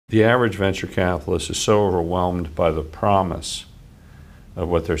the average venture capitalist is so overwhelmed by the promise of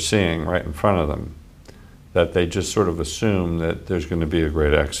what they're seeing right in front of them that they just sort of assume that there's going to be a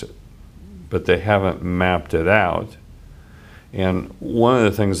great exit. But they haven't mapped it out. And one of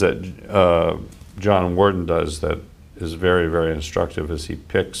the things that John Warden does that is very, very instructive is he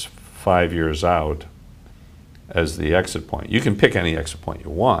picks 5 years out as the exit point. You can pick any exit point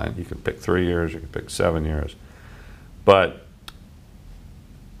you want. You can pick 3 years, you can pick 7 years. But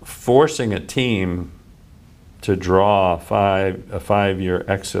forcing a team to draw a 5-year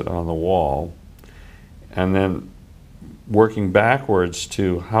exit on the wall and then working backwards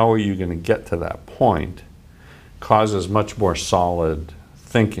to how are you going to get to that point causes much more solid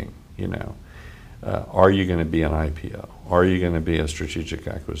thinking. You know, are you going to be an IPO? Are you going to be a strategic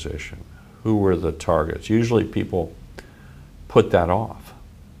acquisition? Who were the targets? Usually people put that off.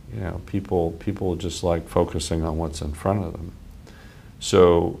 You know, people just like focusing on what's in front of them.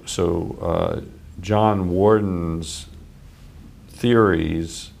 So John Warden's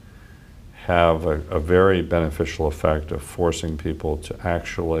theories have a very beneficial effect of forcing people to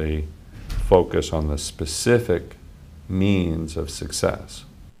actually focus on the specific means of success.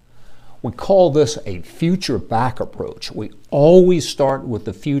 We call this a future back approach. We always start with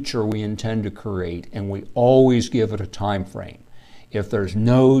the future we intend to create, and we always give it a time frame. If there's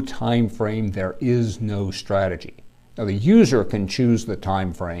no time frame, there is no strategy. Now, the user can choose the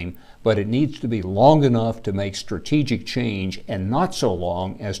time frame, but it needs to be long enough to make strategic change and not so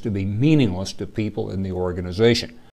long as to be meaningless to people in the organization.